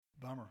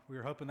Bummer. We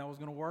were hoping that was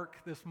going to work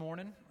this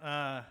morning.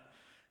 As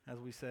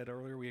we said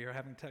earlier, we are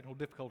having technical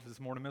difficulties this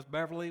morning. Miss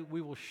Beverly,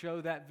 we will show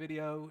that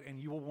video, and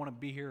you will want to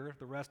be here,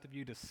 the rest of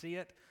you, to see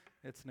it.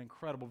 It's an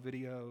incredible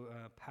video,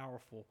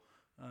 powerful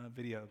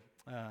video.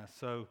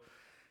 So,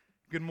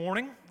 good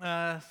morning.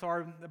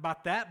 Sorry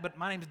about that, but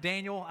my name's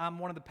Daniel. I'm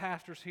one of the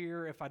pastors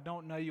here. If I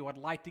don't know you, I'd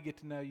like to get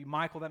to know you.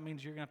 Michael, that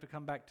means you're going to have to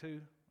come back too.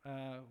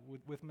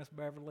 With Miss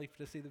Beverly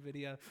to see the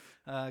video.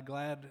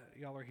 Glad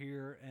y'all are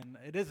here, and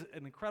it is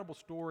an incredible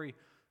story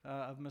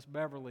of Miss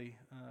Beverly,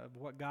 of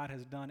what God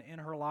has done in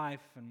her life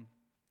and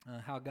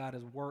how God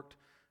has worked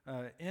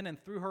in and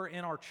through her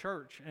in our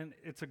church. And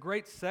it's a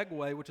great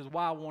segue, which is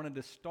why I wanted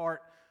to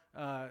start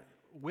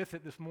with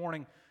it this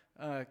morning.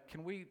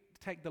 Can we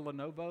take the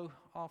Lenovo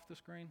off the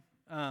screen?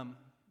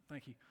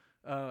 Thank you.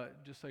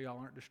 Just so y'all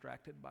aren't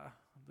distracted by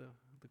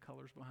the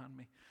colors behind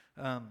me.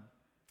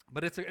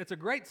 But it's a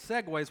great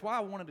segue. It's why I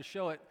wanted to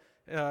show it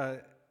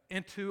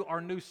into our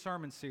new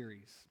sermon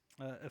series.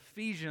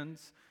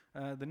 Ephesians,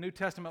 the New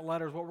Testament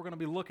letter, is what we're going to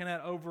be looking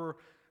at over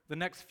the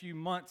next few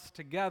months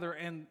together.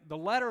 And the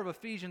letter of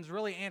Ephesians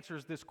really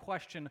answers this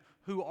question,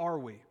 who are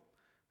we?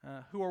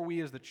 Who are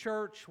we as the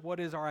church? What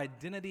is our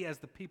identity as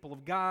the people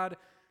of God?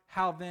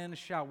 How then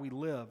shall we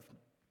live?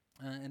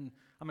 And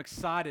I'm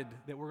excited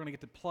that we're going to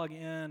get to plug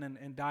in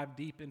and dive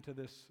deep into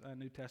this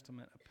New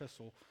Testament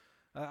epistle.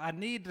 I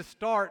need to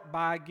start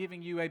by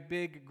giving you a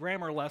big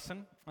grammar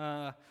lesson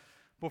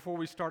before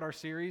we start our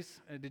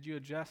series. Did you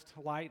adjust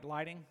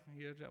lighting?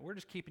 We're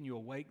just keeping you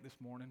awake this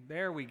morning.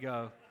 There we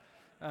go.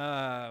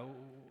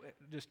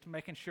 Just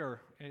making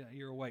sure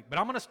you're awake. But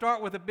I'm going to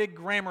start with a big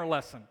grammar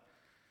lesson.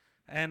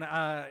 And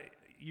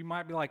you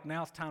might be like,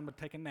 now it's time to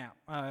take a nap.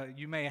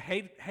 You may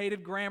have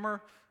hated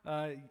grammar.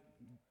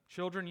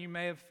 Children, you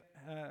may have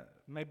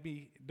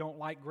maybe don't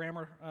like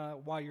grammar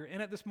while you're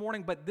in it this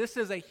morning, but this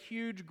is a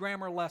huge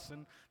grammar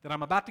lesson that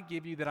I'm about to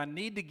give you that I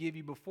need to give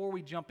you before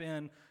we jump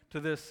in to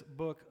this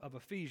book of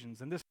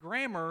Ephesians. And this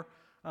grammar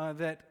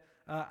that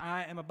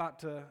I am about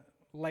to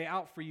lay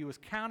out for you is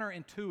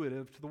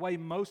counterintuitive to the way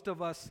most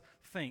of us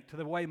think, to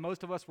the way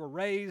most of us were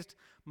raised,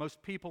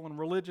 most people and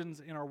religions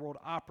in our world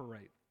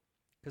operate.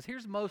 Because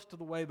here's most of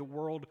the way the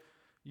world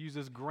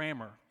uses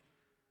grammar.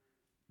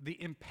 The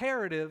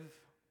imperative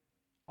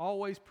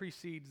always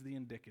precedes the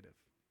indicative.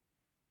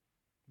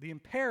 The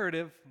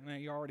imperative, now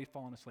you're already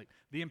falling asleep.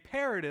 The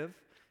imperative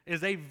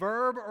is a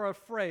verb or a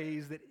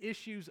phrase that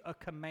issues a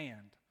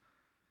command.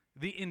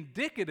 The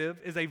indicative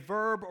is a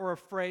verb or a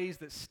phrase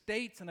that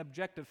states an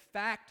objective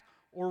fact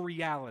or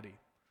reality.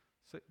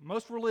 So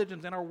most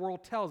religions in our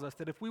world tells us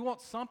that if we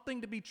want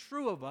something to be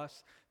true of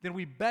us, then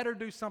we better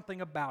do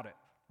something about it.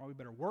 Right? We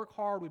better work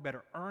hard, we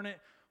better earn it,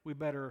 we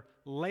better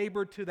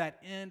labor to that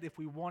end if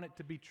we want it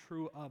to be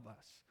true of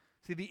us.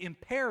 See, the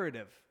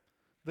imperative,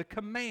 the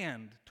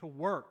command to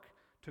work,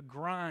 to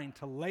grind,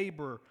 to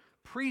labor,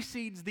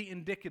 precedes the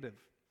indicative,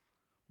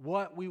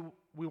 what we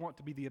want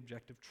to be the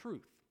objective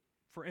truth.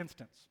 For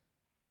instance,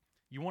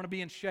 you want to be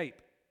in shape,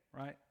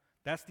 right?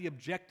 That's the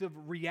objective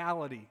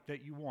reality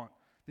that you want.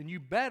 Then you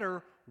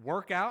better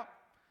work out,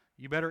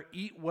 you better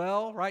eat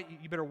well, right?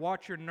 You better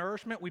watch your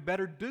nourishment. We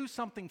better do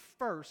something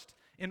first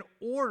in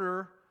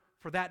order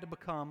for that to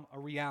become a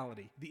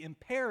reality. The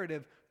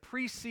imperative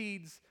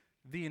precedes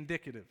the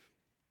indicative.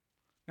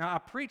 Now, I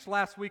preached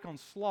last week on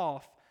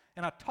sloth,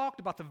 and I talked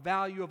about the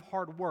value of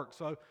hard work.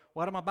 So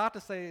what I'm about to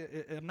say,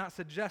 I'm not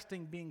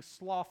suggesting being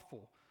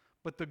slothful,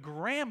 but the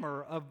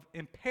grammar of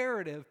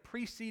imperative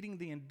preceding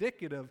the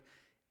indicative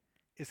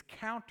is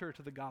counter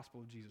to the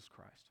gospel of Jesus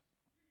Christ.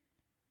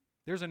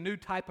 There's a new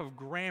type of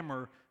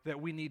grammar that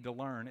we need to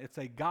learn. It's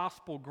a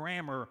gospel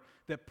grammar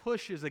that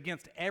pushes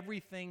against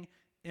everything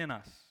in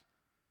us.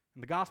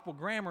 And the gospel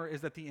grammar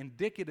is that the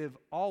indicative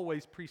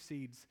always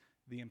precedes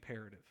the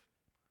imperative.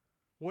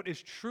 What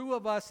is true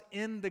of us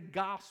in the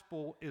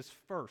gospel is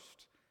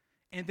first.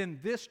 And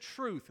then this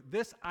truth,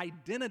 this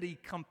identity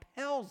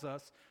compels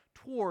us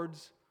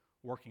towards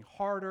working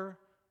harder,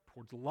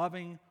 towards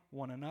loving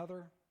one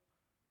another.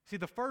 See,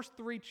 the first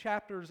 3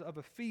 chapters of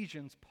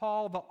Ephesians,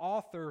 Paul, the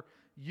author,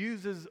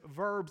 uses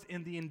verbs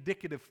in the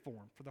indicative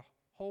form for the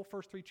whole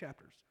first 3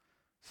 chapters.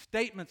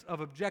 Statements of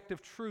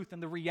objective truth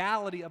and the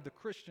reality of the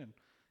Christian.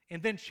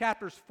 And then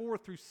chapters 4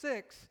 through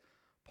 6,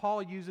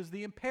 Paul uses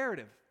the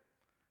imperative.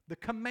 The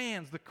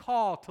commands, the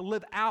call to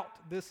live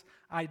out this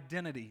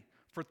identity.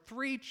 For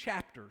 3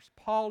 chapters,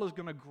 Paul is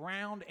going to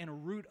ground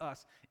and root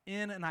us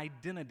in an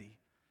identity.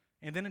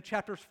 And then in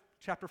chapter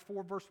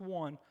 4, verse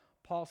 1,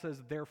 Paul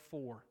says,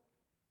 therefore.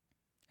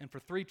 And for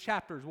 3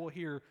 chapters, we'll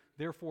hear,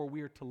 therefore,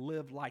 we are to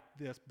live like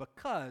this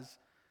because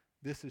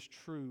this is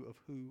true of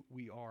who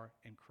we are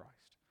in Christ.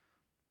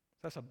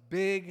 So that's a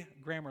big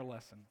grammar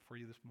lesson for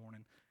you this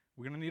morning.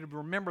 We're going to need to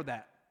remember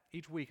that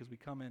each week as we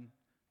come in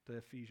to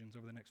Ephesians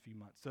over the next few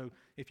months. So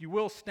if you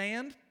will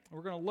stand,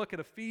 we're going to look at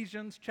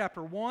Ephesians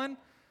chapter 1 as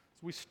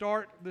we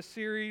start the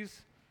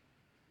series.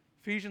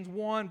 Ephesians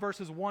 1,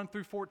 verses 1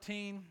 through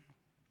 14.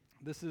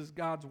 This is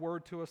God's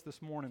word to us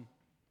this morning.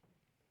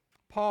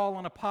 Paul,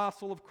 an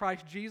apostle of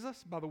Christ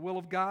Jesus, by the will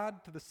of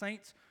God, to the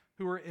saints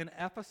who are in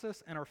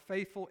Ephesus and are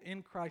faithful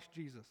in Christ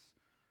Jesus.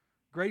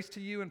 Grace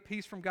to you and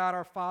peace from God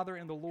our Father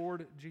and the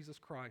Lord Jesus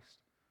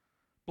Christ.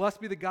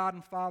 Blessed be the God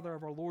and Father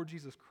of our Lord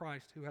Jesus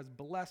Christ, who has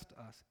blessed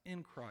us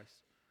in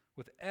Christ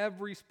with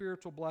every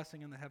spiritual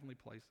blessing in the heavenly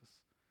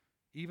places,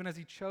 even as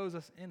he chose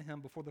us in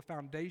him before the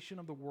foundation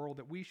of the world,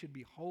 that we should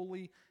be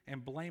holy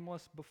and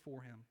blameless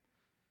before him.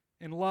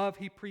 In love,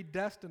 he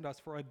predestined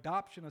us for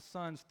adoption as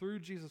sons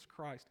through Jesus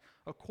Christ,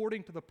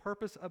 according to the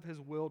purpose of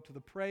his will, to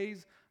the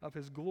praise of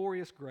his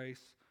glorious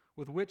grace,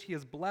 with which he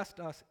has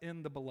blessed us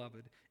in the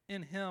Beloved.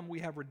 In him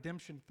we have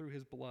redemption through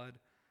his blood,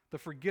 the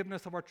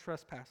forgiveness of our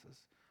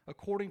trespasses,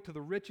 according to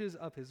the riches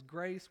of his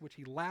grace, which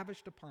he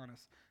lavished upon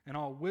us in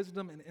all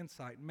wisdom and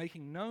insight,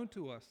 making known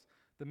to us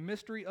the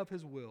mystery of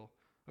his will,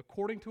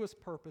 according to his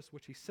purpose,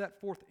 which he set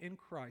forth in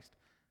Christ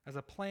as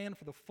a plan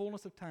for the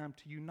fullness of time,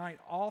 to unite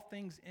all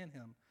things in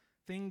him,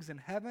 things in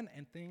heaven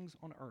and things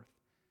on earth.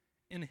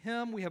 In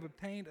him we have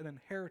obtained an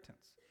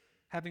inheritance,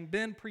 having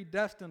been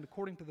predestined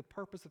according to the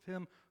purpose of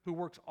him who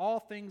works all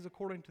things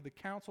according to the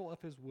counsel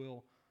of his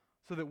will,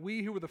 so that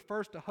we who were the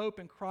first to hope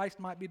in Christ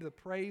might be to the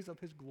praise of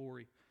his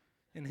glory.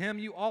 In him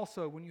you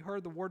also, when you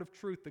heard the word of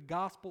truth, the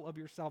gospel of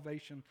your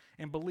salvation,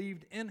 and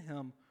believed in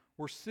him,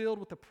 were sealed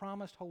with the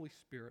promised Holy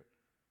Spirit,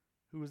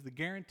 who is the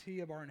guarantee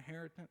of our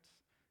inheritance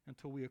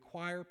until we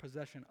acquire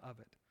possession of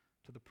it,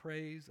 to the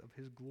praise of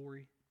his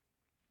glory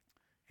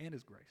and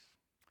his grace.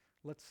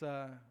 Let's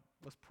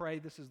pray.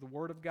 This is the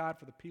word of God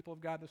for the people of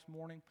God this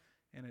morning,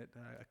 and it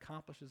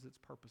accomplishes its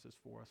purposes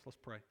for us. Let's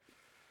pray.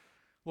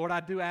 Lord, I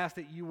do ask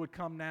that you would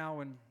come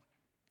now and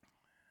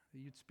that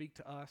you'd speak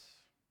to us,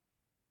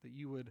 that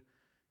you would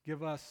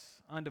give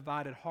us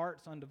undivided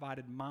hearts,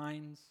 undivided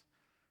minds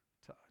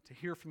to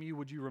hear from you.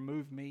 Would you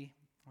remove me,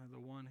 the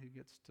one who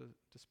gets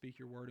to speak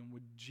your word? And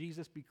would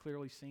Jesus be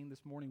clearly seen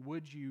this morning?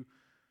 Would you,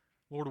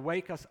 Lord,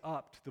 wake us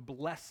up to the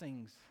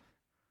blessings,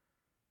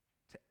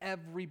 to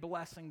every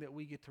blessing that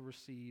we get to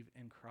receive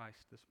in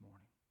Christ this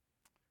morning.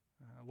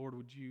 Lord,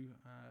 would you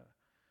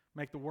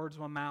make the words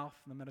of my mouth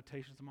and the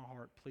meditations of my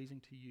heart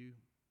pleasing to you?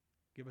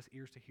 Give us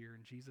ears to hear.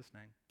 In Jesus'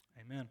 name,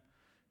 amen.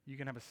 You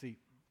can have a seat.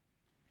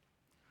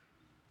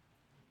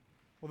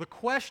 Well, the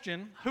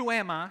question, who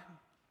am I?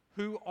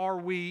 Who are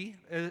we?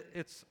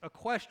 It's a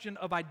question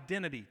of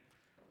identity,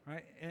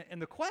 right?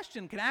 And the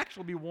question can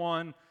actually be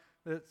one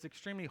that's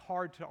extremely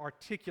hard to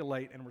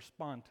articulate and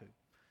respond to.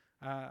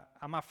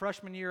 My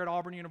freshman year at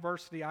Auburn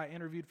University, I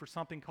interviewed for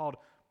something called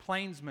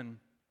Plainsmen.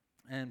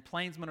 And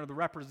Plainsmen are the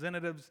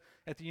representatives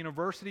at the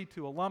university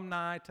to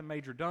alumni, to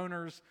major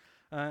donors.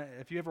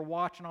 If you ever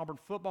watch an Auburn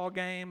football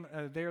game,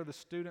 they're the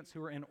students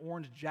who are in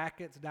orange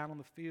jackets down on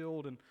the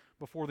field and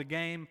before the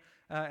game.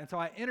 And so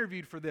I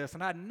interviewed for this,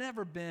 and I'd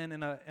never been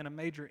in a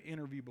major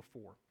interview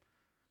before.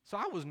 So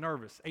I was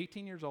nervous,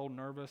 18 years old,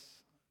 nervous,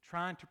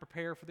 trying to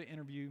prepare for the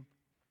interview.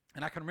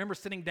 And I can remember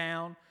sitting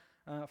down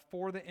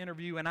for the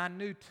interview, and I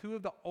knew two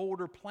of the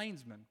older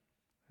Plainsmen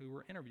who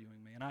were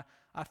interviewing me. And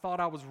I thought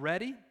I was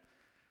ready.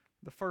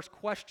 The first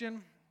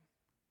question,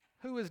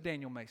 who is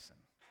Daniel Mason?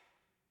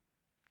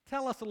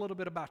 Tell us a little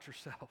bit about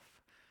yourself.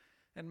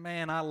 And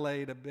man, I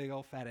laid a big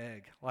old fat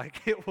egg.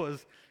 Like it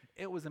was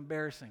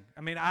embarrassing.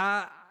 I mean,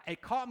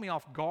 it caught me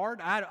off guard.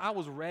 I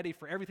was ready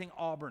for everything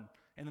Auburn.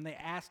 And then they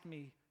asked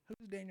me,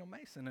 who's Daniel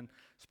Mason? And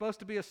it's supposed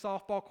to be a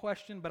softball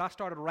question, but I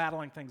started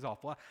rattling things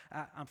off. Well,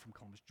 I'm from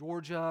Columbus,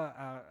 Georgia.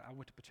 I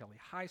went to Pacelli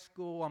High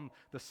School. I'm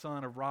the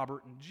son of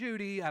Robert and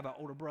Judy. I have an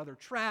older brother,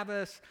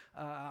 Travis.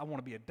 I want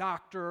to be a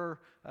doctor.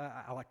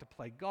 I like to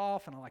play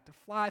golf, and I like to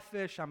fly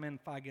fish. I'm in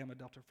Phi Gamma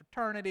Delta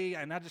fraternity,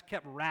 and I just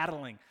kept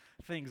rattling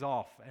things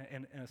off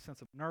in a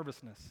sense of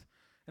nervousness.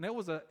 And it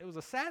was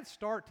a sad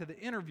start to the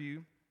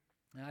interview,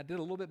 and I did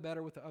a little bit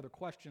better with the other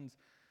questions,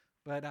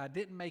 but I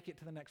didn't make it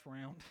to the next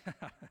round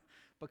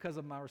because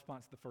of my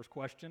response to the first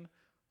question.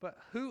 But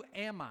who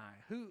am I?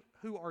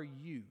 Who are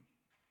you?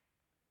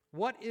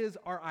 What is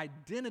our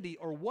identity,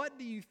 or what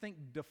do you think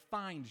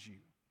defines you?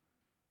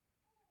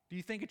 Do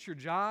you think it's your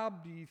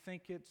job? Do you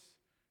think it's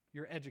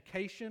your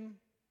education?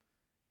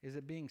 Is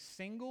it being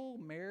single,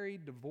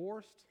 married,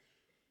 divorced?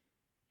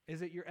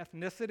 Is it your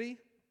ethnicity?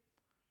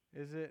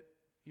 Is it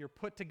your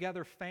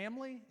put-together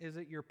family? Is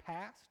it your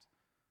past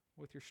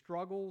with your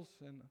struggles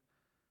and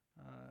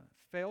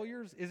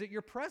failures? Is it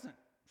your present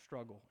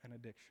struggle and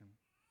addiction?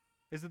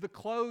 Is it the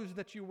clothes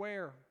that you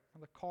wear,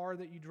 the car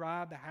that you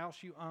drive, the house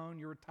you own,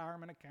 your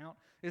retirement account?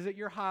 Is it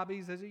your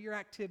hobbies? Is it your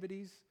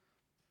activities?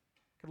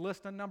 I could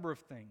list a number of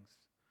things.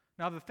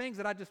 Now, the things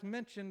that I just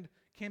mentioned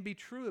can be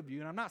true of you,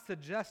 and I'm not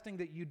suggesting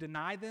that you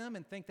deny them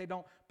and think they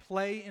don't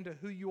play into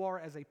who you are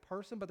as a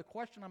person, but the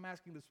question I'm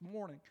asking this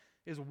morning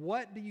is,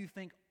 what do you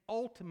think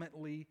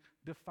ultimately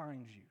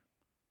defines you?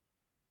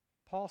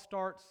 Paul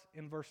starts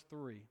in verse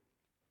 3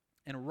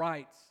 and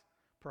writes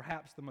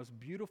perhaps the most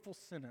beautiful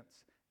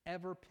sentence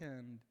ever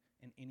penned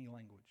in any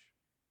language.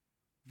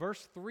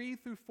 Verse 3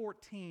 through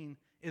 14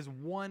 is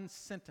one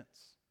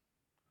sentence,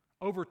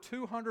 over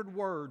 200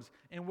 words,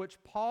 in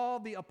which Paul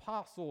the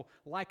apostle,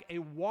 like a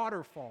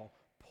waterfall,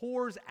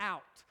 pours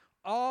out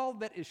all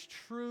that is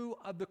true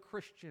of the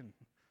Christian,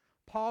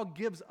 Paul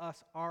gives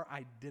us our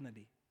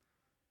identity.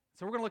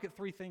 So we're going to look at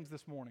three things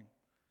this morning.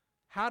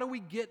 How do we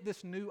get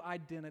this new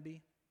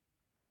identity?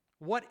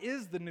 What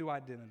is the new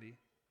identity?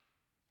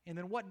 And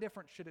then what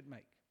difference should it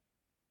make?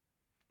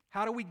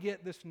 How do we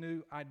get this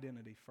new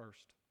identity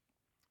first?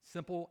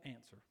 Simple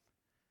answer.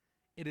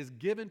 It is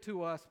given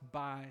to us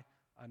by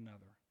another.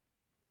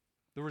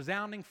 The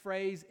resounding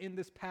phrase in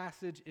this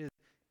passage is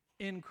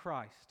in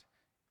Christ,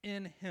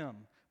 in Him.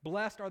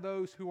 Blessed are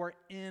those who are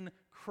in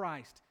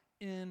Christ,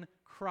 in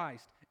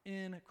Christ,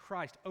 in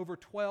Christ. Over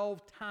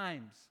 12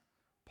 times,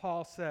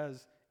 Paul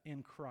says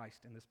in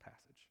Christ in this passage.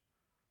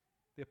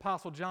 The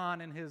Apostle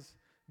John in his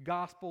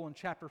Gospel in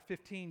chapter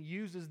 15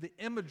 uses the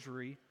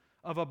imagery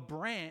of a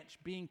branch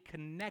being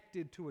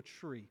connected to a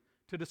tree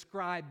to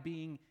describe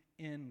being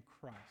in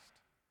Christ.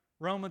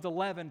 Romans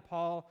 11,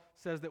 Paul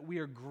says that we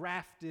are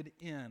grafted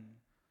in,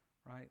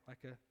 right?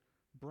 Like a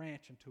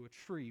branch into a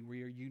tree.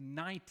 We are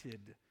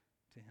united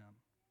to Him.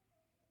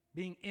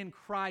 Being in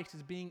Christ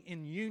is being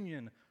in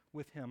union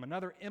with Him.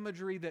 Another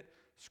imagery that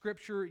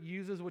Scripture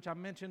uses, which I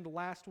mentioned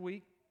last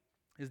week,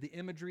 is the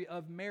imagery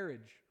of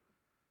marriage.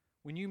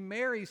 When you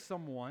marry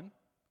someone,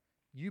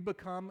 you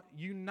become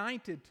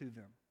united to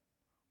them.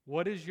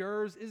 What is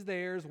yours is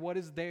theirs. What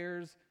is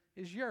theirs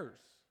is yours,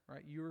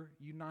 right? You're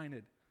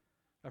united.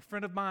 A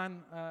friend of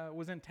mine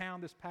was in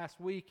town this past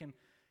week, and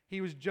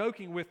he was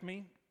joking with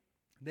me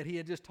that he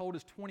had just told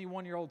his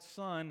 21-year-old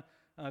son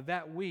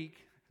that week,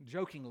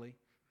 jokingly,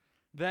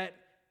 that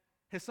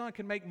his son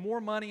can make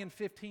more money in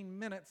 15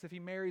 minutes if he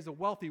marries a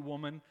wealthy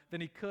woman than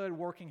he could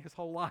working his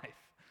whole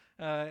life.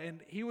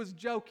 And he was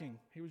joking.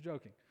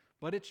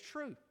 But it's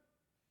true.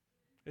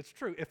 It's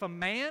true. If a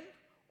man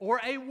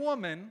or a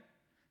woman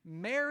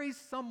marries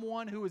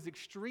someone who is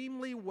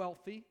extremely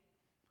wealthy,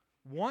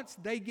 once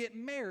they get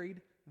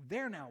married,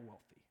 they're now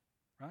wealthy,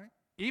 right?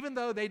 Even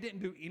though they didn't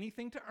do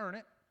anything to earn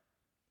it,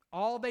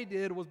 all they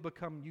did was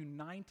become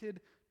united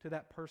to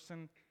that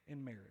person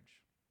in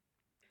marriage.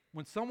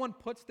 When someone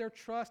puts their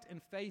trust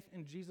and faith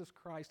in Jesus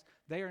Christ,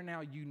 they are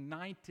now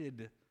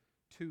united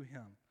to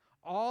Him.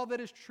 All that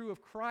is true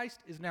of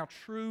Christ is now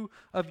true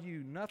of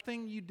you.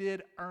 Nothing you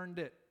did earned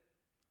it.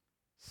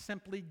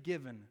 Simply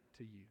given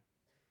to you.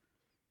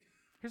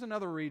 Here's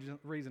another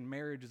reason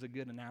marriage is a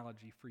good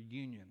analogy for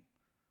union.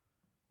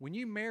 When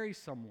you marry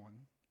someone,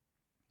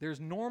 there's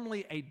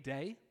normally a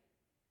day,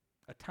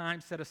 a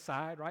time set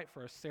aside, right,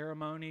 for a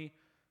ceremony,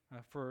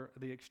 for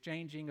the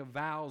exchanging of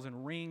vows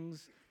and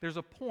rings. There's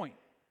a point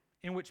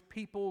in which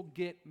people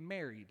get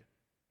married.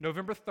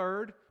 November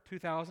 3rd,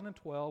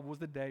 2012 was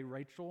the day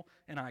Rachel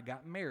and I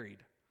got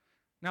married.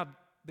 Now,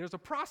 there's a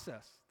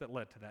process that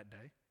led to that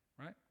day,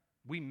 right?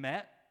 We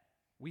met,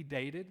 we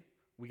dated,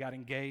 we got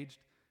engaged,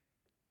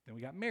 then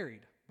we got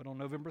married. But on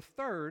November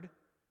 3rd,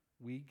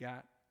 we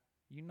got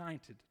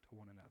united to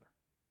one another.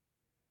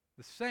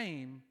 The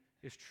same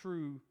is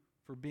true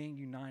for being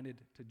united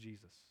to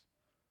Jesus.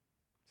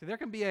 See, there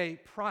can be a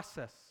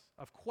process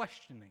of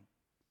questioning.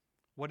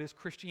 What is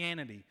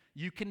Christianity?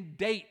 You can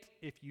date,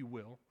 if you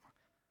will,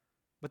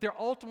 but there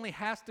ultimately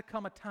has to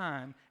come a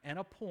time and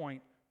a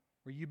point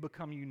where you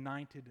become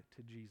united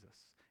to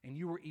Jesus. And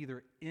you are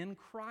either in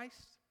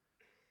Christ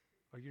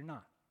or you're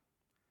not.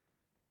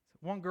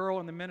 One girl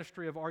in the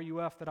ministry of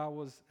RUF that I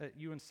was at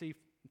UNC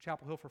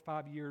Chapel Hill for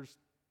 5 years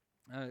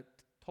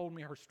told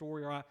me her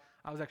story, or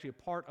I was actually a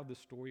part of the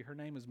story. Her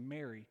name is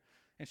Mary.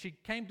 And she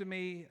came to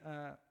me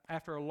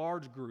after a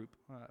large group,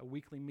 a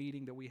weekly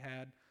meeting that we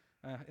had.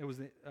 It was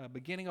the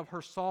beginning of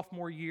her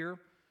sophomore year.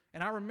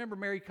 And I remember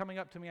Mary coming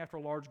up to me after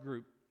a large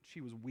group.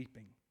 She was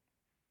weeping,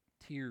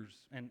 tears.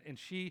 And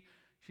she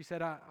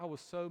said, I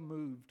was so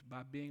moved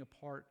by being a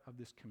part of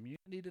this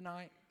community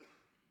tonight.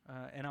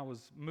 And I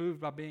was moved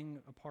by being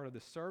a part of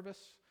this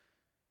service.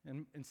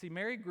 And see,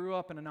 Mary grew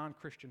up in a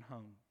non-Christian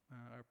home.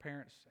 Her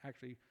parents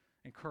actually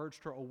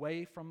encouraged her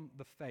away from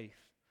the faith.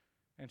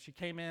 And she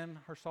came in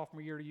her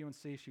sophomore year to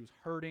UNC. She was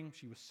hurting.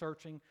 She was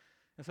searching.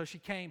 And so she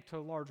came to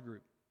a large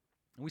group.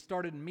 And we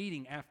started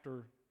meeting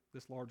after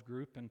this large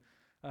group. And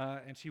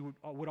she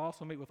would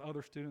also meet with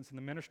other students in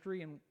the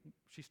ministry. And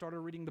she started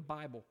reading the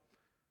Bible.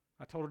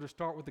 I told her to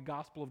start with the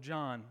Gospel of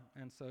John.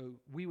 And so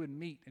we would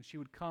meet, and she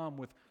would come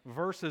with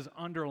verses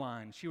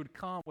underlined. She would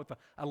come with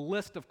a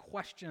list of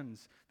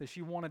questions that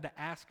she wanted to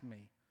ask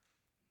me.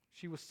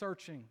 She was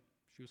searching.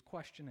 She was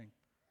questioning.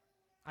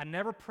 I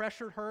never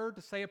pressured her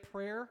to say a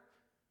prayer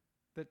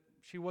that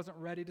she wasn't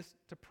ready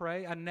to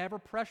pray. I never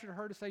pressured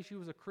her to say she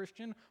was a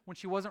Christian when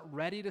she wasn't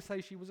ready to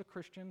say she was a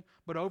Christian.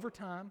 But over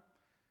time,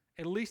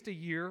 at least a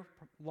year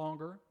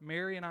longer,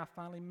 Mary and I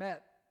finally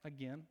met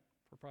again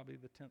for probably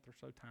the 10th or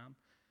so time.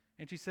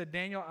 And she said,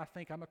 Daniel, I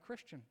think I'm a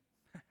Christian.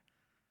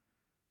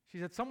 She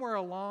said, somewhere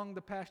along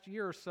the past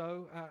year or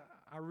so,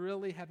 I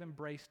really have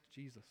embraced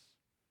Jesus.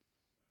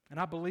 And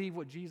I believe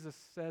what Jesus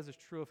says is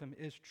true of him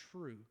is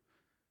true.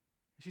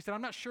 She said,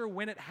 I'm not sure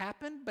when it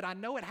happened, but I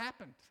know it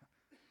happened.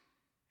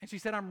 And she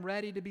said, I'm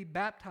ready to be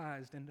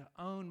baptized and to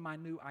own my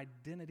new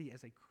identity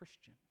as a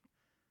Christian.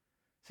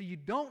 So you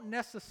don't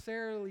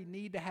necessarily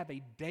need to have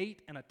a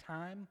date and a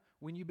time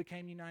when you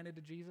became united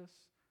to Jesus,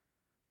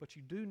 but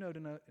you do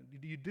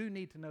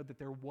need to know that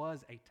there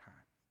was a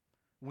time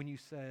when you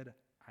said,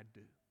 I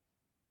do.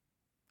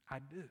 I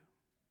do.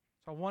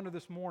 So I wonder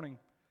this morning,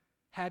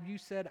 have you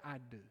said I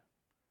do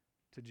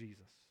to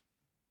Jesus?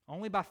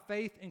 Only by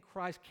faith in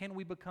Christ can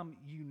we become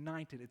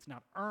united. It's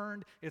not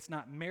earned, it's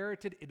not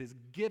merited, it is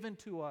given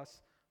to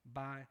us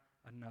by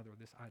another,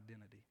 this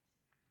identity.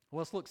 Well,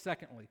 let's look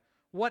secondly.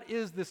 What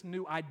is this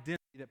new identity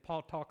that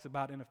Paul talks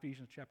about in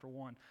Ephesians chapter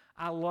 1?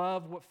 I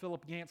love what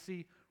Philip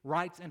Yancey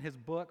writes in his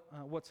book,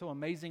 What's So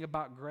Amazing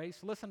About Grace.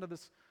 Listen to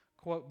this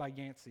quote by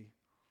Yancey.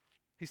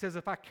 He says,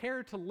 if I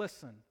care to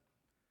listen,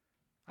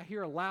 I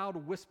hear a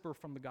loud whisper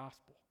from the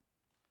gospel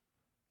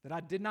that I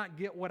did not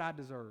get what I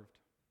deserved.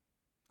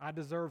 I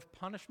deserved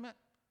punishment,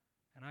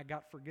 and I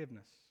got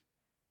forgiveness.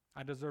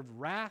 I deserved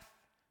wrath,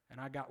 and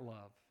I got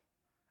love.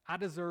 I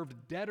deserved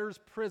debtor's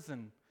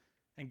prison,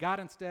 and got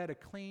instead a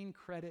clean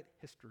credit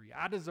history.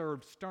 I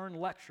deserved stern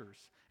lectures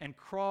and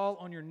crawl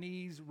on your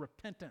knees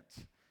repentance.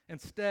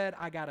 Instead,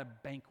 I got a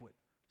banquet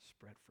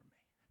spread for me.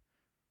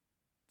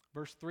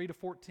 Verse 3 to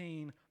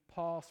 14,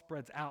 Paul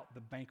spreads out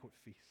the banquet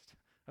feast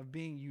of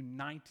being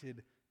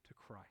united to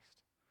Christ.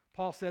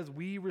 Paul says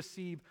we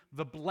receive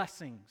the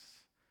blessings.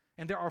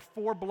 And there are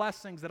 4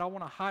 blessings that I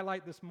want to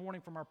highlight this morning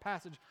from our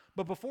passage.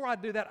 But before I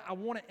do that, I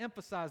want to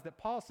emphasize that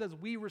Paul says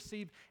we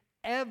receive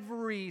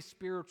every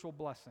spiritual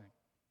blessing.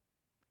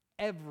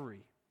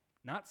 Every.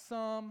 Not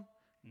some,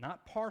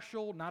 not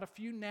partial, not a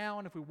few now,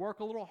 and if we work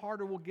a little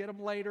harder, we'll get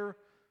them later.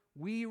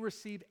 We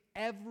receive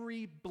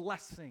every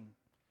blessing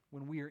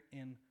when we are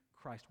in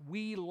Christ.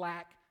 We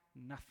lack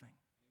nothing.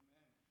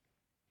 Amen.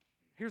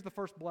 Here's the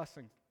first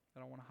blessing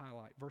that I want to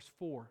highlight. Verse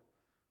 4,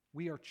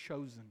 we are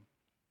chosen.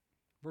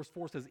 Verse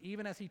 4 says,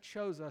 even as he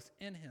chose us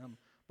in him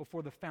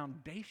before the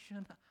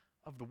foundation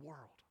of the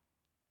world.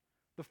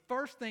 The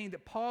first thing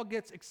that Paul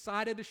gets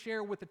excited to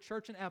share with the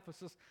church in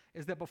Ephesus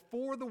is that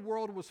before the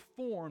world was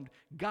formed,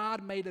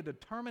 God made a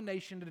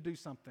determination to do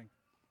something.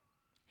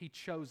 He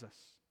chose us.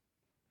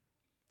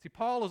 See,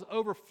 Paul is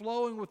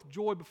overflowing with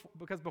joy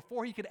because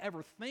before he could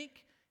ever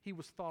think, he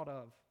was thought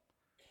of.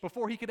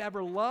 Before he could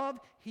ever love,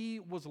 he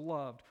was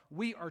loved.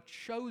 We are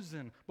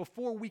chosen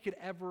before we could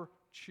ever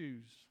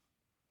choose.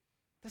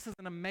 This is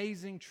an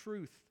amazing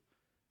truth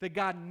that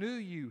God knew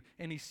you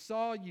and he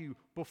saw you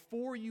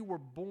before you were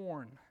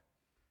born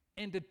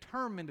and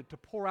determined to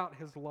pour out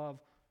his love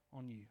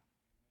on you.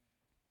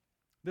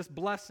 This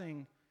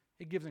blessing,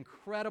 it gives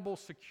incredible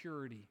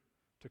security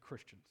to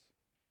Christians.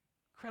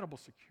 Incredible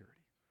security.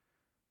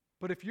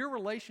 But if your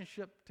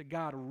relationship to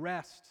God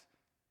rests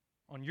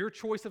on your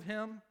choice of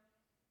him,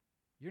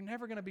 you're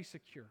never going to be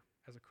secure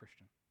as a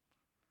Christian.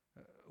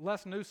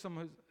 Les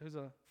Newsom, who's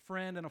a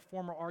friend and a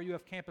former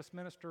RUF campus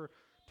minister,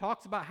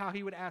 talks about how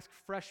he would ask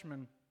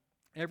freshmen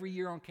every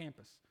year on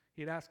campus.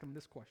 He'd ask them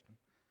this question.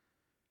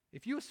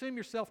 If you assume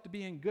yourself to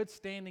be in good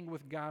standing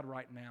with God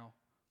right now,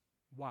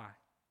 why?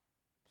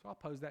 So I'll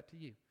pose that to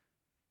you.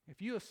 If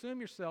you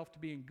assume yourself to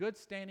be in good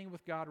standing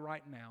with God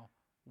right now,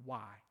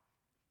 why?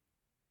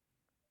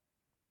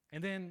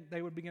 And then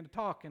they would begin to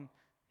talk, and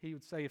he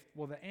would say,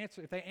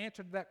 if they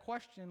answered that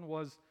question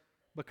was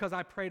because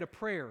I prayed a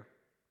prayer,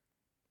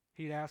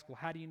 he'd ask, well,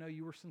 how do you know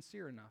you were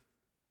sincere enough?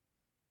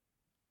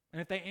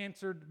 And if they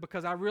answered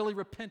because I really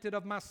repented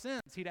of my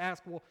sins, he'd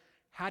ask, well,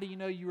 how do you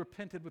know you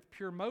repented with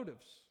pure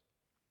motives?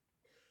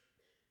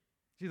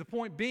 See, the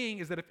point being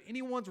is that if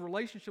anyone's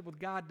relationship with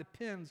God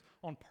depends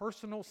on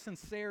personal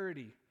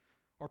sincerity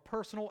or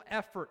personal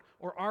effort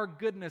or our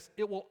goodness,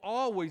 it will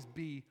always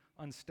be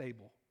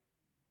unstable.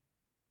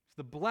 So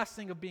the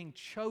blessing of being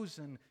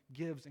chosen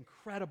gives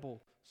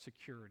incredible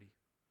security.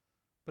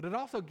 But it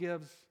also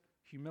gives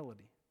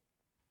humility.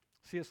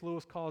 C.S.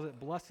 Lewis calls it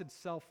blessed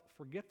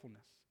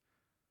self-forgetfulness.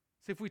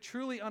 See, if we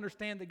truly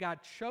understand that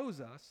God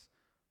chose us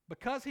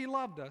because he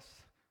loved us,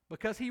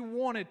 because he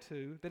wanted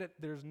to, that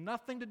there's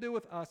nothing to do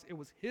with us, it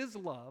was his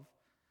love,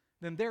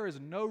 then there is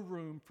no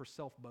room for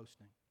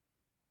self-boasting.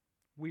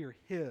 We are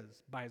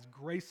his by his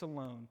grace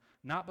alone,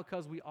 not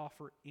because we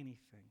offer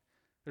anything.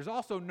 There's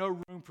also no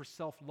room for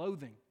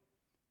self-loathing,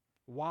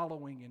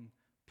 wallowing in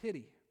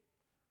pity,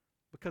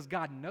 because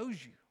God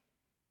knows you,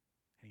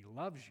 and he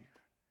loves you.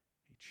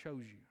 He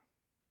chose you.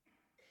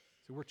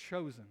 So we're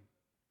chosen.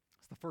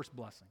 It's the first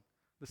blessing.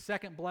 The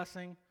second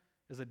blessing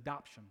is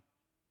adoption.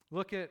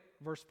 Look at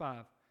verse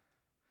 5.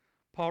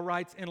 Paul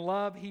writes, in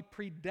love, he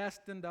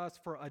predestined us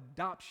for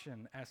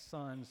adoption as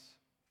sons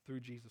through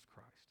Jesus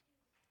Christ.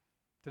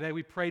 Today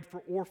we prayed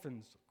for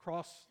orphans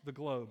across the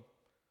globe,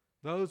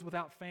 those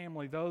without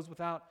family, those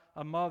without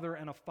a mother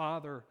and a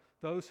father,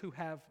 those who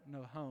have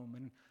no home.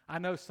 And I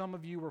know some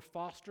of you were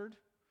fostered,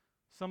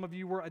 some of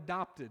you were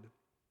adopted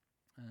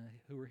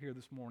who are here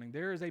this morning.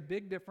 There is a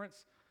big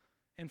difference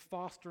in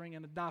fostering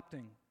and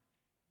adopting.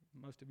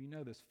 Most of you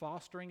know this.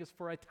 Fostering is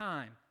for a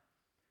time.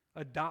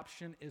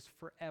 Adoption is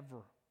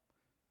forever.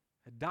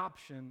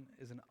 Adoption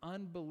is an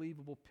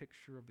unbelievable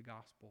picture of the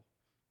gospel.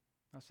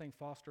 I'm not saying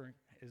fostering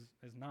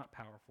is not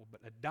powerful, but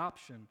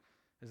adoption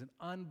is an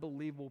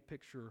unbelievable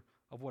picture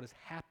of what has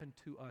happened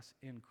to us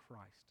in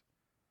Christ.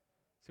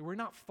 See, we're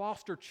not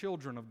foster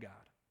children of God.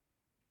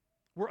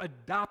 We're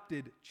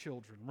adopted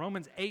children.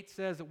 Romans 8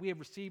 says that we have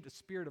received a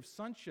spirit of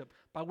sonship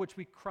by which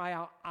we cry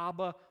out,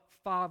 Abba,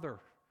 Father.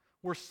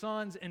 We're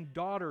sons and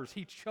daughters.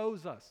 He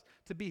chose us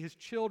to be His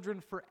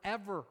children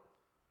forever.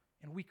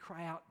 And we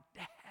cry out,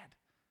 Dad,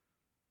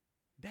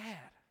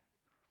 Dad.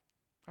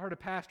 I heard a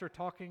pastor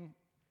talking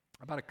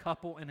about a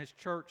couple in his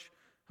church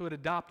who had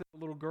adopted a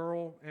little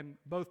girl, and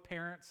both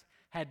parents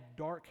had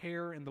dark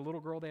hair, and the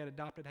little girl they had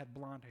adopted had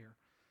blonde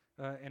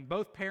hair. And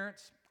both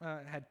parents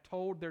had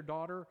told their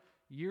daughter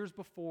years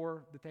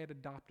before that they had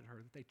adopted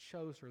her, that they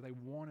chose her, they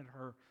wanted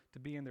her to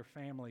be in their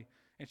family.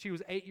 And she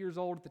was 8 years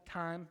old at the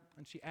time,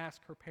 and she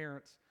asked her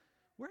parents,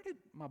 where did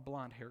my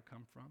blonde hair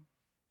come from?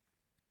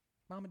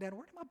 Mom and Dad,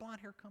 where did my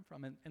blonde hair come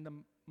from? And the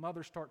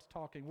mother starts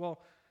talking,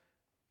 well,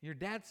 your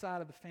dad's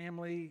side of the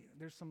family,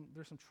 there's some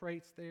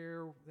traits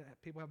there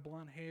that people have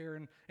blonde hair,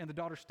 and the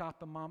daughter stopped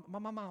the mom,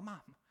 Mom,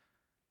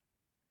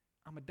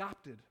 I'm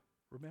adopted,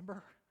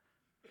 remember?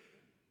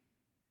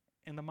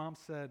 And the mom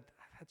said,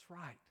 that's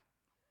right.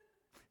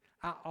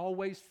 I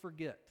always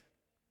forget.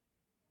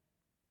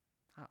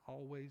 I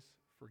always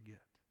forget.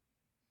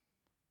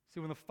 See,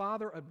 when the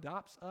Father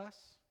adopts us,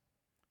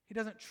 He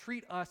doesn't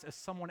treat us as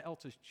someone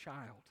else's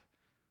child.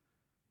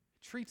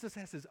 He treats us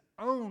as His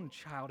own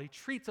child. He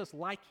treats us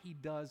like He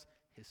does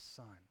His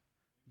Son,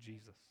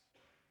 Jesus.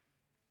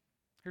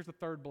 Here's the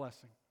third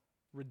blessing,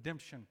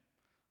 redemption.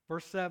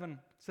 Verse 7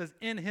 says,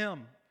 in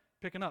Him,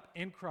 picking up,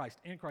 in Christ,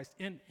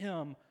 in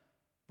Him.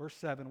 Verse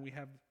 7, we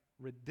have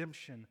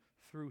redemption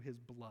through His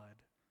blood.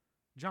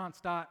 John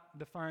Stott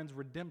defines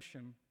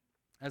redemption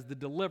as the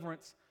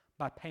deliverance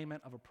by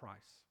payment of a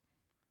price.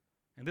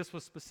 And this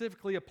was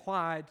specifically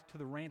applied to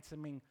the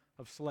ransoming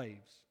of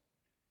slaves.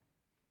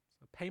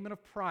 So payment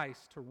of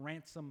price to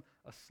ransom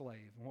a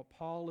slave. And what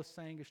Paul is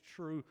saying is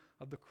true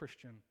of the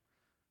Christian,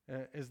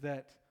 is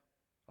that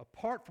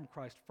apart from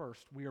Christ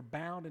first, we are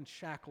bound and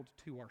shackled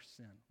to our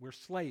sin. We're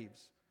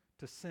slaves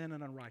to sin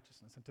and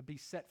unrighteousness. And to be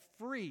set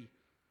free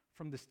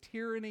from this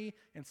tyranny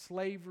and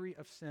slavery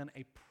of sin,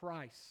 a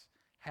price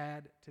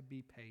had to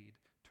be paid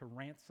to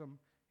ransom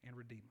and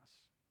redeem us.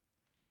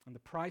 And the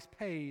price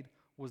paid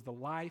was the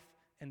life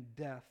and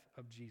death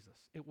of Jesus.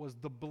 It was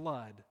the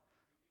blood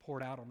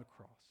poured out on the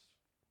cross.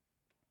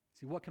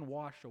 See, what can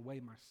wash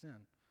away my sin?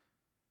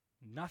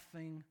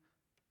 Nothing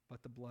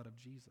but the blood of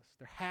Jesus.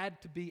 There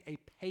had to be a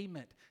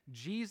payment.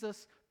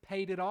 Jesus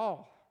paid it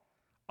all.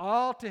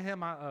 All to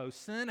Him I owe.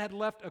 Sin had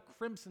left a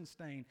crimson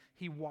stain.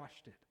 He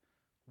washed it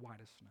white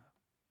as snow.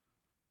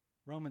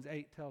 Romans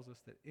 8 tells us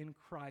that in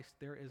Christ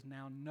there is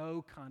now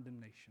no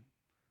condemnation.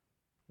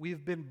 We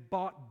have been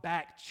bought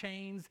back,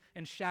 chains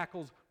and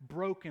shackles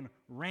broken,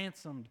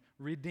 ransomed,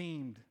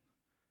 redeemed.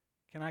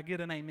 Can I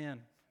get an amen?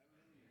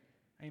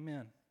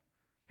 Amen.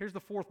 Here's the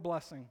fourth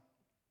blessing,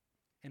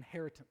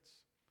 inheritance.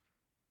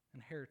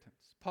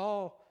 Inheritance.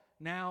 Paul,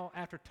 now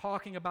after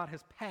talking about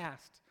his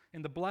past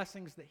and the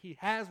blessings that he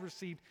has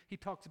received, he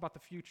talks about the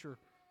future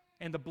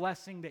and the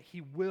blessing that he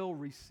will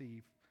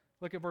receive.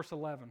 Look at verse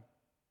 11.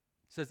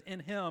 It says, in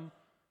Him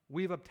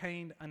we've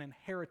obtained an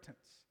inheritance.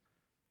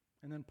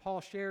 And then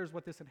Paul shares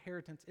what this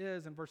inheritance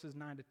is in verses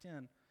 9 to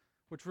 10,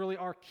 which really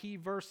are key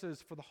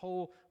verses for the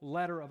whole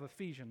letter of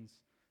Ephesians.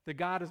 That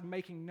God is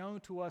making known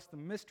to us the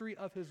mystery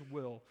of His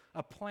will,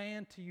 a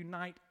plan to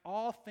unite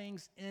all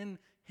things in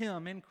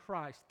Him, in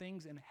Christ,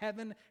 things in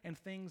heaven and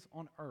things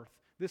on earth.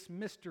 This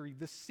mystery,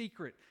 this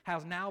secret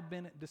has now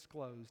been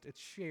disclosed. It's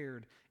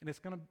shared, and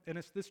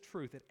it's this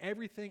truth that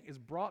everything is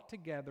brought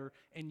together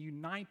and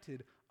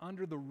united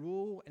under the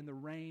rule and the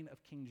reign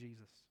of King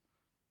Jesus.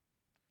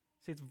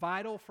 See, it's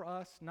vital for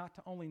us not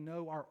to only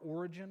know our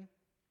origin,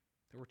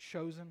 that we're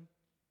chosen,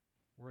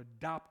 we're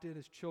adopted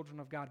as children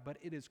of God, but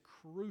it is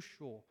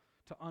crucial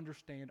to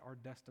understand our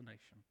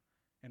destination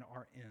and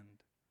our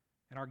end.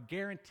 And our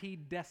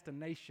guaranteed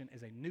destination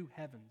is a new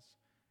heavens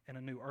and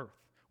a new earth,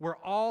 where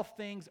all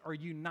things are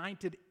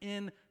united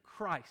in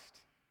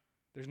Christ.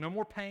 There's no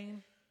more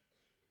pain,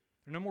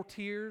 there's no more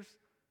tears,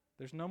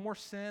 there's no more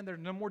sin, there's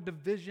no more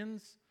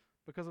divisions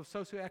because of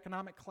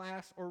socioeconomic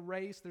class or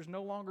race. There's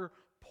no longer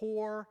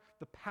poor,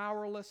 the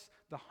powerless,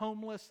 the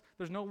homeless.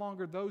 There's no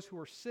longer those who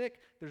are sick.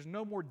 There's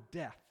no more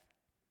death.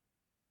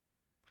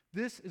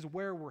 This is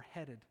where we're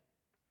headed,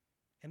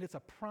 and it's a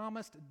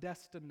promised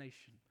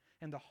destination.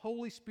 And the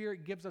Holy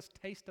Spirit gives us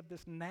taste of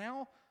this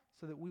now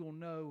so that we will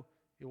know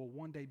it will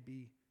one day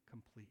be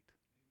complete.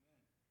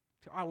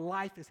 So our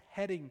life is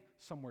heading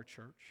somewhere,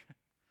 church.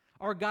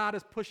 Our God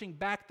is pushing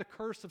back the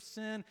curse of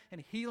sin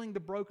and healing the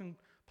broken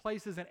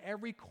places in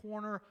every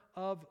corner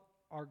of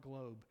our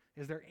globe.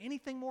 Is there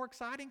anything more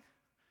exciting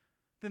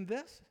than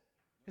this?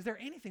 Is there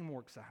anything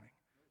more exciting?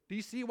 Do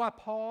you see why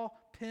Paul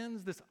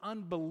pens this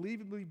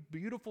unbelievably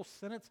beautiful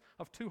sentence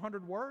of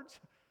 200 words?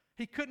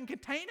 He couldn't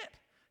contain it.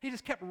 He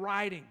just kept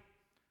writing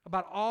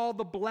about all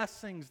the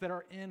blessings that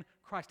are in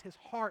Christ. His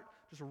heart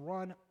just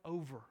run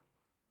over.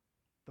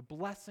 The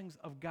blessings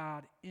of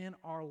God in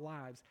our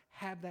lives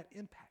have that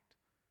impact.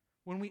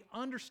 When we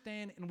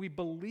understand and we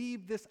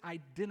believe this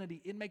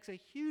identity, it makes a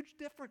huge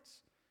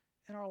difference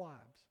in our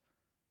lives.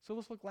 So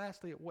let's look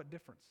lastly at what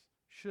difference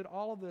should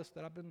all of this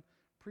that I've been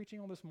preaching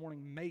on this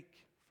morning make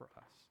for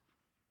us.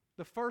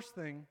 The first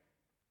thing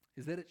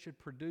is that it should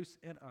produce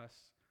in us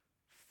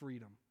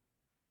freedom.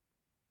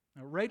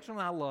 Now, Rachel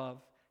and I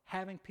love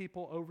having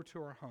people over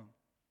to our home.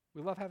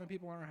 We love having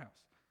people in our house.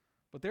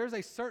 But there's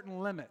a certain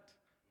limit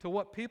to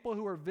what people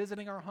who are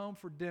visiting our home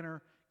for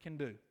dinner can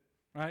do,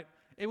 right?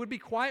 It would be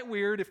quite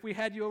weird if we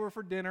had you over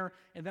for dinner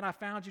and then I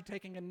found you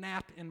taking a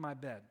nap in my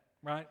bed,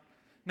 right?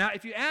 Now,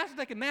 if you asked to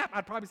take a nap,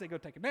 I'd probably say go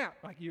take a nap.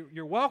 Like,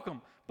 you're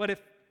welcome. But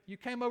if you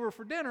came over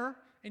for dinner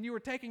and you were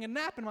taking a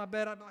nap in my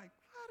bed, I'd be like,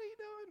 what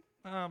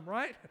are you doing?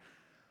 Right?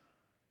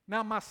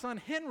 Now, my son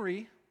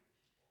Henry,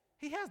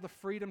 he has the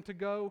freedom to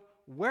go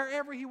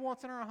wherever he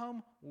wants in our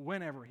home,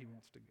 whenever he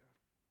wants to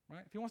go,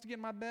 right? If he wants to get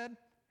in my bed,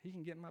 he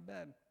can get in my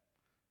bed.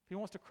 If he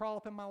wants to crawl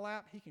up in my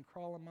lap, he can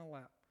crawl in my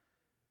lap.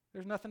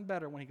 There's nothing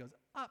better when he goes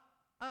up,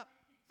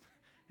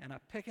 and I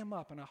pick him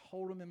up and I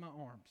hold him in my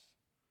arms.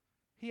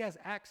 He has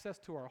access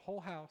to our whole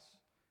house,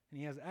 and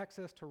he has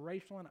access to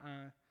Rachel and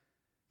I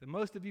that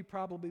most of you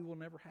probably will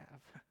never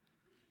have,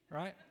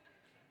 right?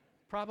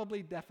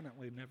 Probably,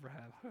 definitely never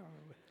have.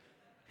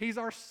 He's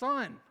our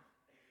son,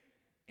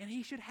 and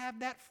he should have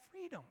that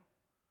freedom,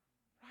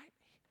 right?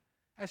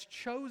 As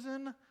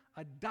chosen,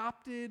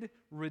 adopted,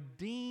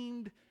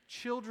 redeemed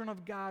children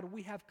of God,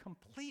 we have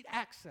complete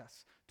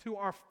access to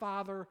our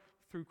Father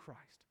through Christ.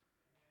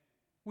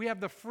 We have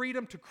the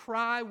freedom to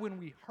cry when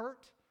we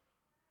hurt.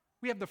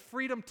 We have the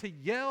freedom to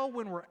yell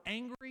when we're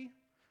angry.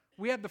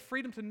 We have the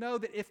freedom to know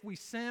that if we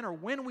sin or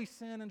when we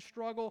sin and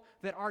struggle,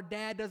 that our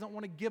dad doesn't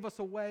want to give us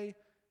away.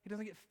 He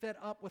doesn't get fed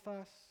up with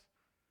us.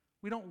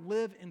 We don't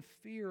live in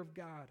fear of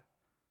God.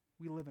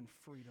 We live in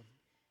freedom.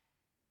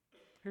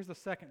 Here's the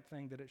second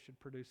thing that it should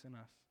produce in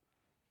us: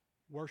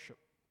 worship.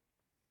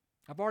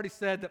 I've already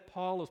said that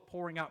Paul is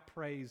pouring out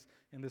praise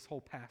in this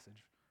whole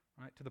passage,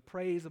 right? To the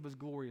praise of his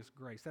glorious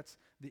grace. That's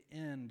the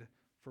end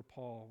for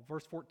Paul.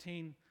 Verse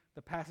 14,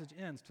 the passage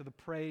ends to the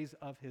praise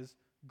of his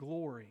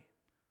glory.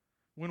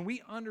 When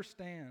we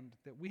understand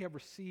that we have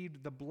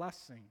received the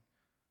blessing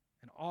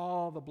and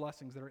all the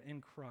blessings that are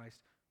in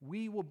Christ,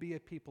 we will be a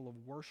people of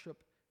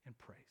worship and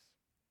praise,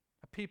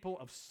 a people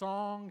of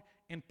song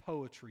and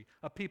poetry,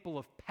 a people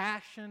of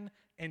passion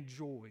and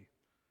joy.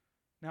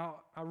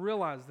 Now, I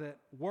realize that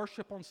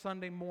worship on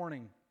Sunday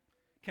morning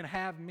can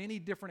have many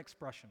different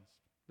expressions,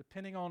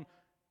 depending on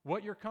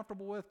what you're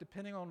comfortable with,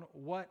 depending on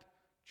what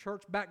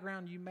church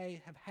background you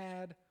may have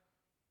had.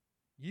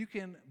 You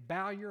can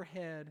bow your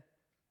head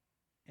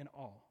in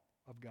awe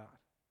of God,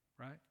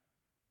 right?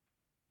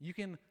 You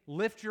can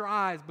lift your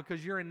eyes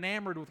because you're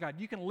enamored with God.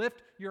 You can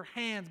lift your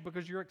hands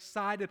because you're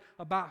excited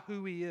about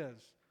who He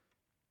is.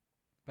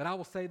 But I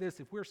will say this: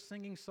 if we're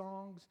singing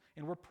songs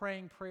and we're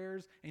praying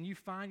prayers and you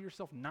find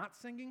yourself not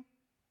singing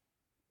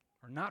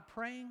or not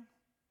praying,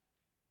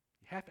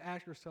 you have to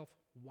ask yourself,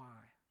 why?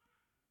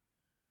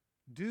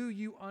 Do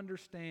you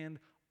understand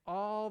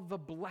all the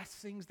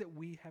blessings that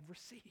we have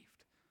received?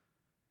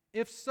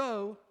 If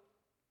so,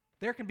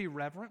 there can be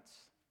reverence,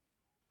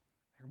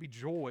 there can be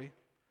joy,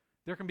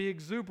 there can be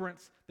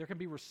exuberance, there can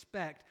be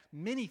respect,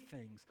 many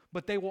things,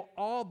 but they will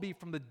all be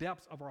from the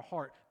depths of our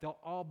heart. They'll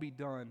all be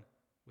done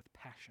with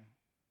passion.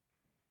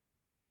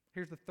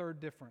 Here's the third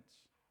difference: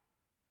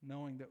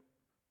 knowing that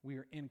we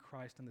are in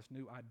Christ and this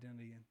new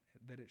identity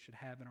that it should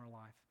have in our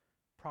life.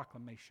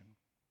 Proclamation.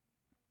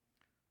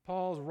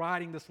 Paul's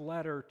writing this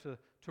letter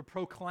to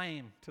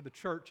proclaim to the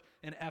church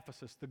in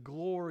Ephesus the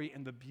glory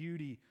and the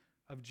beauty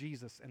of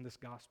Jesus and this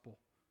gospel.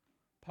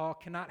 Paul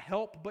cannot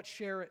help but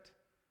share it.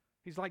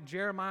 He's like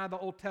Jeremiah, the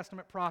Old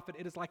Testament prophet.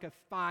 It is like a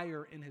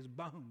fire in his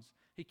bones.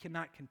 He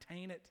cannot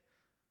contain it.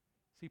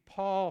 See,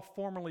 Paul,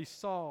 formerly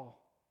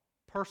Saul,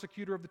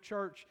 persecutor of the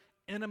church,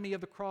 enemy of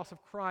the cross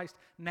of Christ,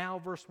 now,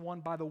 verse 1,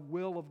 by the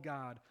will of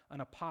God,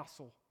 an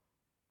apostle.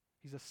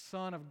 He's a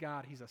son of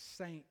God. He's a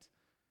saint.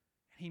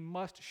 He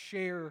must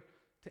share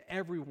to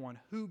everyone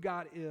who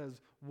God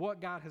is,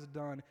 what God has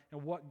done,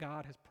 and what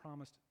God has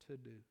promised to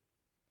do.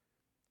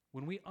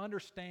 When we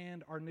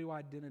understand our new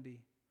identity,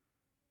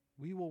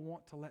 we will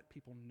want to let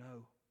people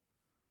know.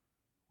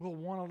 We'll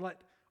want to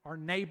let our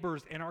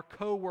neighbors and our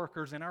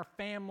coworkers and our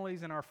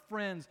families and our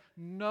friends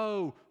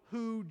know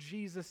who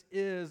Jesus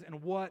is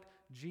and what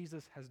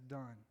Jesus has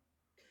done.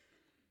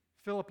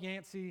 Philip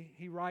Yancey,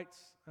 he writes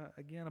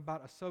again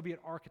about a Soviet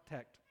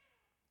architect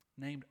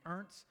named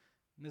Ernst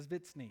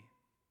Novotzny.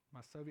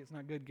 My Soviet's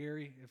not good,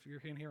 Gary. If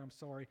you're in here, I'm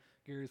sorry.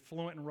 Gary is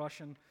fluent in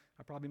Russian.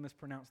 I probably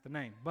mispronounced the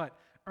name. But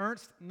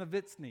Ernst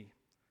Novotzny,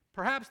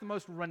 perhaps the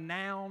most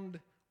renowned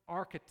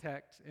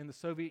architect in the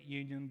Soviet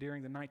Union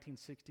during the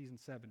 1960s and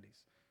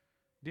 70s.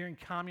 During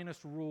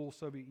communist rule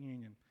Soviet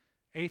Union,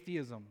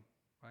 atheism,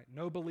 right,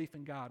 no belief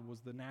in God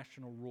was the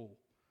national rule.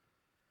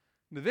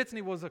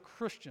 Novotzny was a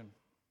Christian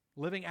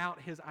living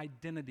out his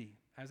identity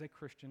as a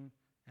Christian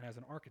and as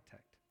an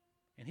architect.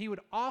 And he would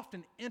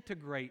often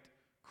integrate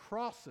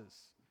crosses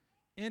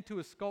into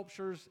his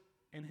sculptures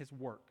and his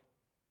work.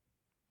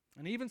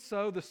 And even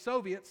so, the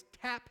Soviets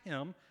tap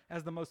him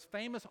as the most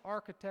famous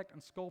architect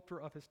and sculptor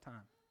of his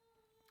time.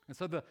 And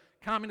so the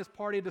Communist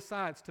Party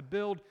decides to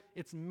build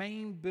its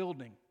main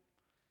building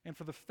And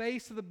for the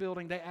face of the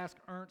building, they asked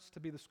Ernst to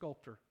be the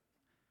sculptor.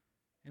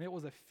 And it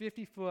was a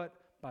 50-foot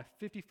by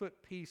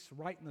 50-foot piece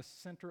right in the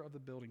center of the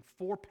building,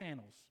 4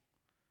 panels.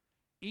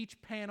 Each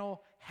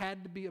panel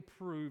had to be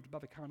approved by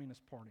the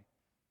Communist Party.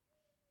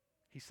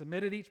 He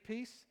submitted each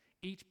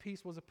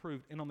piece was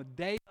approved. And on the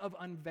day of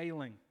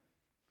unveiling,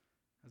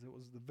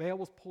 as the veil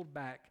was pulled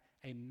back,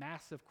 a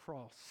massive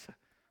cross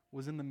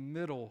was in the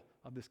middle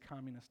of this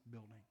communist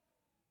building.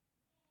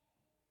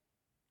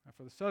 Now,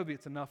 for the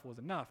Soviets, enough was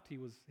enough. He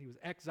was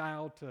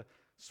exiled to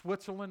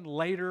Switzerland,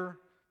 later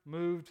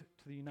moved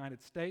to the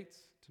United States,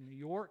 to New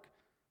York.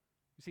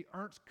 You see,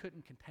 Ernst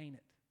couldn't contain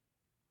it.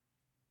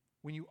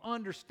 When you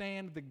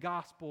understand the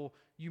gospel,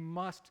 you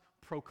must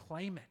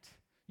proclaim it.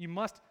 You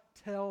must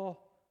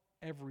tell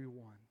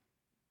everyone.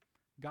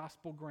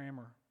 Gospel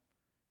grammar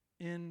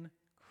in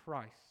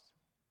Christ.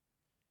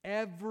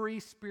 Every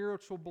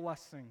spiritual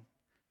blessing,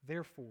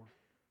 therefore,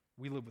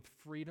 we live with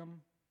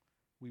freedom,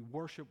 we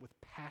worship with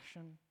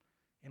passion,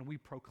 and we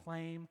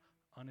proclaim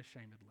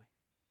unashamedly.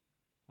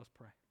 Let's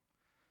pray.